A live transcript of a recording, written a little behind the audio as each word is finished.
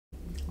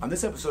On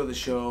this episode of the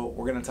show,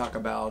 we're going to talk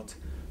about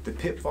the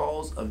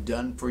pitfalls of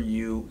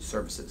done-for-you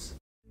services.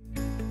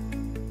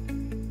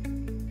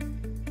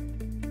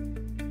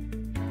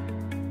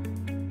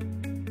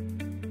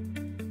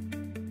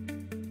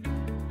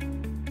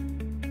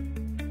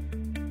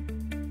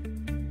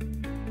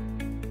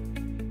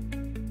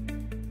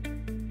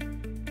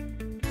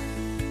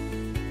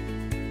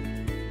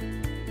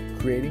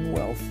 Creating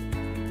wealth,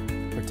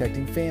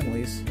 protecting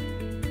families,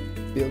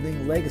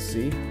 building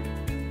legacy.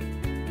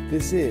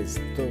 This is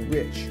the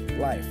Rich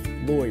Life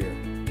Lawyer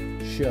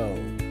Show.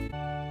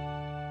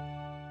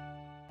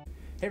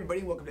 Hey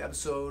everybody, welcome to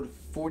episode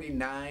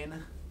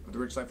 49 of the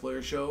Rich Life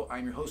Lawyer Show.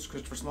 I'm your host,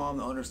 Christopher Small. I'm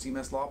the owner of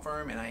CMS Law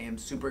Firm, and I am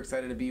super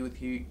excited to be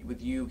with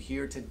you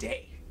here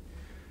today.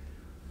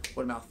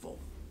 What a mouthful.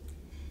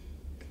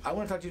 I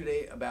want to talk to you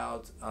today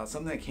about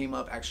something that came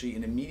up actually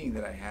in a meeting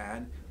that I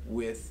had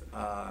with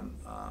a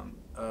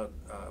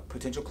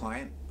potential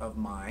client of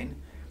mine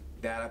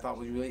that I thought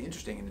was really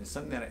interesting, and it's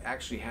something that I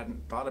actually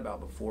hadn't thought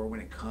about before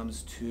when it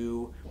comes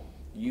to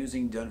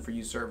using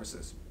done-for-you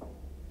services.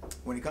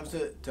 When it comes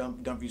to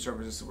done-for-you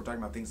services, we're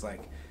talking about things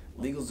like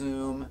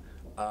LegalZoom.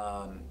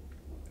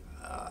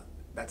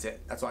 That's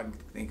it. That's all I can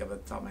think of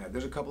at the top of my head.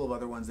 There's a couple of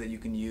other ones that you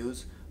can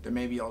use. There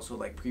may be also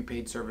like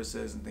prepaid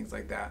services and things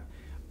like that,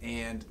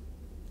 and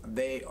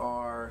they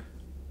are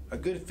a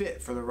good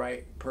fit for the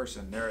right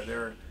person.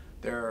 There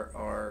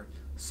are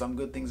some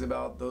good things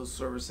about those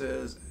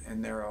services,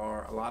 and there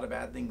are a lot of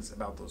bad things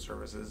about those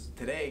services.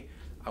 Today,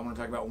 I want to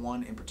talk about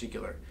one in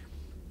particular,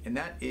 and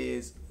that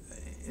is,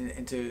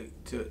 and to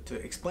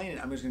explain it,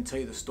 I'm just going to tell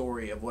you the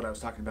story of what I was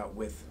talking about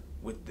with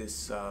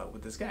this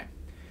guy.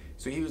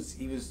 So we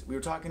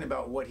were talking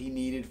about what he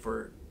needed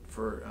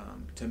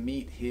to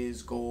meet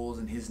his goals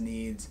and his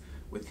needs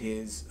with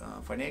his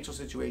financial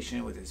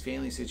situation, with his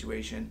family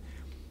situation,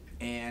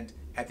 and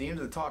at the end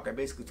of the talk, I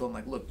basically told him,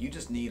 like, look, you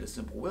just need a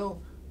simple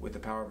will with the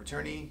power of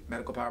attorney,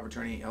 medical power of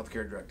attorney,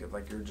 healthcare directive,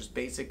 like your just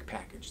basic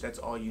package. That's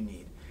all you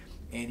need.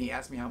 And he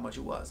asked me how much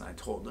it was, and I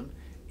told him,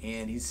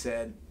 and he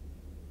said,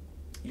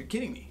 "You're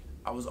kidding me.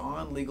 I was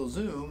on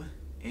LegalZoom,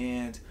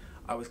 and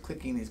I was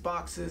clicking these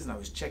boxes, and I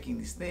was checking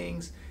these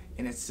things,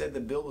 and it said the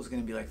bill was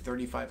going to be like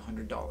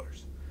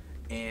 $3,500.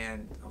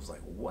 And I was like,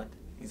 what?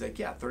 He's like,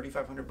 yeah,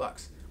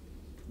 $3,500.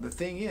 The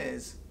thing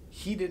is,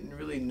 he didn't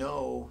really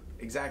know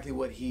exactly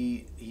what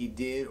he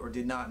did or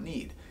did not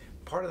need.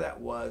 Part of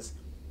that was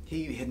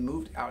he had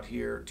moved out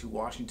here to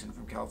Washington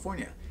from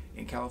California.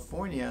 In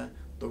California,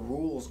 the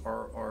rules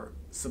are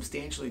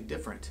substantially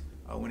different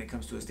when it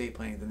comes to estate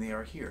planning than they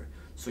are here.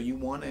 So you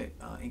want to,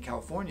 in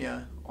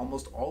California,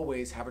 almost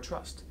always have a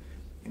trust.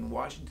 In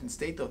Washington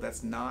State, though,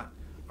 that's not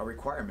a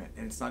requirement,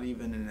 and it's not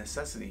even a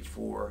necessity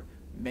for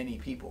many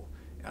people,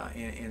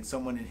 and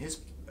someone in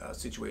his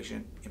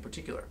situation in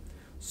particular.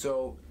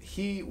 So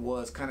he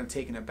was kind of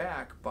taken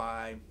aback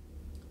by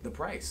the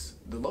price,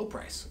 the low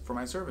price for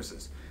my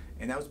services.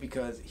 And that was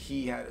because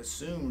he had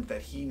assumed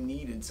that he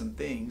needed some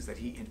things that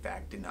he in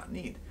fact did not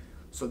need.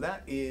 So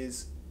that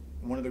is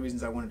one of the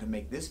reasons I wanted to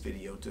make this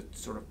video, to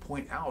sort of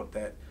point out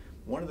that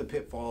one of the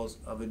pitfalls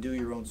of a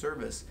do-your-own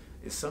service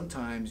is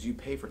sometimes you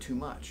pay for too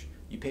much.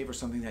 You pay for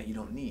something that you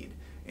don't need.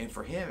 And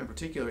for him in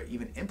particular,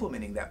 even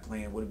implementing that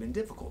plan would have been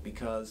difficult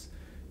because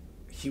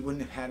he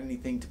wouldn't have had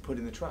anything to put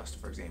in the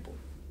trust, for example.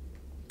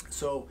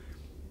 So,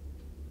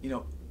 you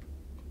know,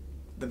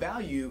 the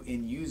value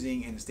in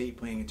using an estate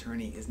planning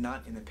attorney is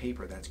not in the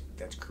paper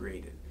that's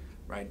created,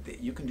 right?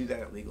 You can do that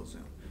at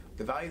LegalZoom.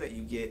 The value that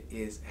you get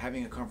is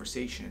having a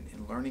conversation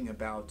and learning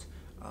about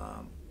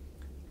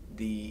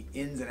the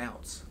ins and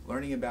outs,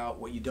 learning about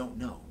what you don't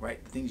know,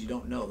 right? The things you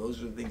don't know,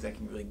 those are the things that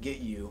can really get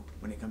you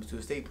when it comes to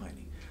estate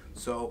planning.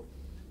 So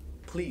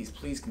please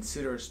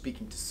consider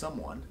speaking to some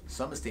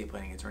estate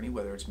planning attorney,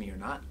 whether it's me or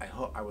not.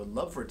 I would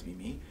love for it to be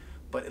me,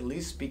 but at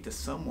least speak to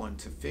someone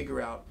to figure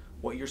out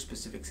what your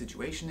specific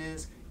situation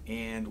is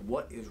and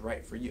what is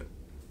right for you.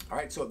 All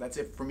right, so that's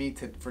it for me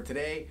for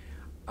today.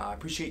 I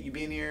appreciate you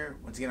being here.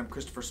 Once again, I'm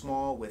Christopher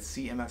Small with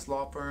CMS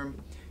Law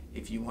Firm.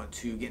 If you want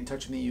to get in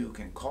touch with me, you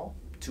can call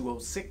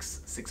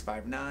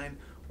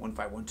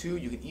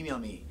 206-659-1512. You can email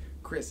me,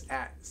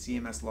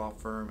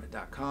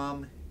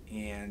 chris@cmslawfirm.com,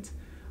 and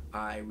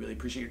I really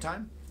appreciate your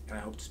time, and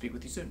I hope to speak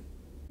with you soon.